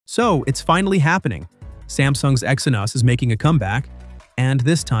So it's finally happening. Samsung's Exynos is making a comeback, and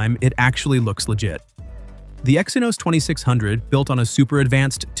this time it actually looks legit. The Exynos 2600, built on a super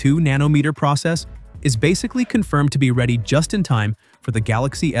advanced 2nm process, is basically confirmed to be ready just in time for the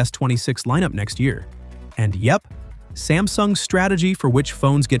Galaxy S26 lineup next year. And yep, Samsung's strategy for which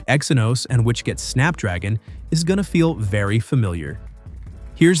phones get Exynos and which get Snapdragon is gonna feel very familiar.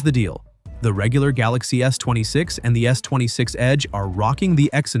 Here's the deal. The regular Galaxy S26 and the S26 Edge are rocking the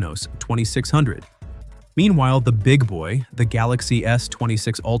Exynos 2600. Meanwhile, the big boy, the Galaxy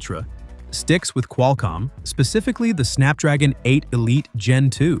S26 Ultra, sticks with Qualcomm, specifically the Snapdragon 8 Elite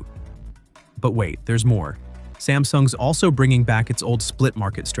Gen 2. But wait, there's more. Samsung's also bringing back its old split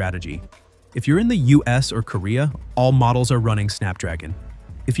market strategy. If you're in the US or Korea, all models are running Snapdragon.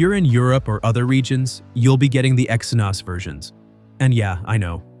 If you're in Europe or other regions, you'll be getting the Exynos versions. And yeah, I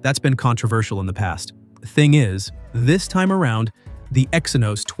know, that's been controversial in the past. The thing is, this time around, the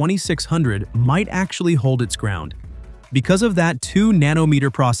Exynos 2600 might actually hold its ground. Because of that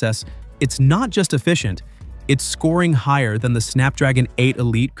 2nm process, it's not just efficient, it's scoring higher than the Snapdragon 8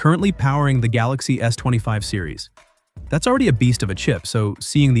 Elite currently powering the Galaxy S25 series. That's already a beast of a chip, so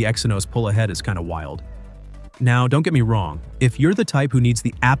seeing the Exynos pull ahead is kind of wild. Now, don't get me wrong, if you're the type who needs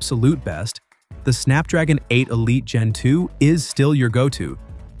the absolute best, the Snapdragon 8 Elite Gen 2 is still your go-to.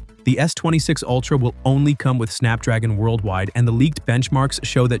 The S26 Ultra will only come with Snapdragon worldwide, and the leaked benchmarks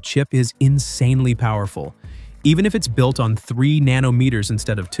show that chip is insanely powerful, even if it's built on 3nm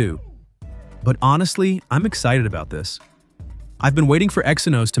instead of 2. But honestly, I'm excited about this. I've been waiting for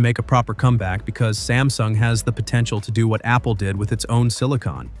Exynos to make a proper comeback because Samsung has the potential to do what Apple did with its own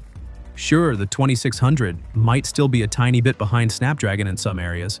silicon. Sure, the 2600 might still be a tiny bit behind Snapdragon in some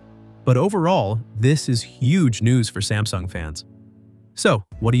areas, but overall, this is huge news for Samsung fans. So,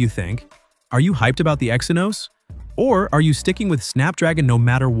 what do you think? Are you hyped about the Exynos? Or are you sticking with Snapdragon no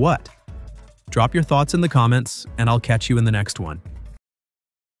matter what? Drop your thoughts in the comments, and I'll catch you in the next one.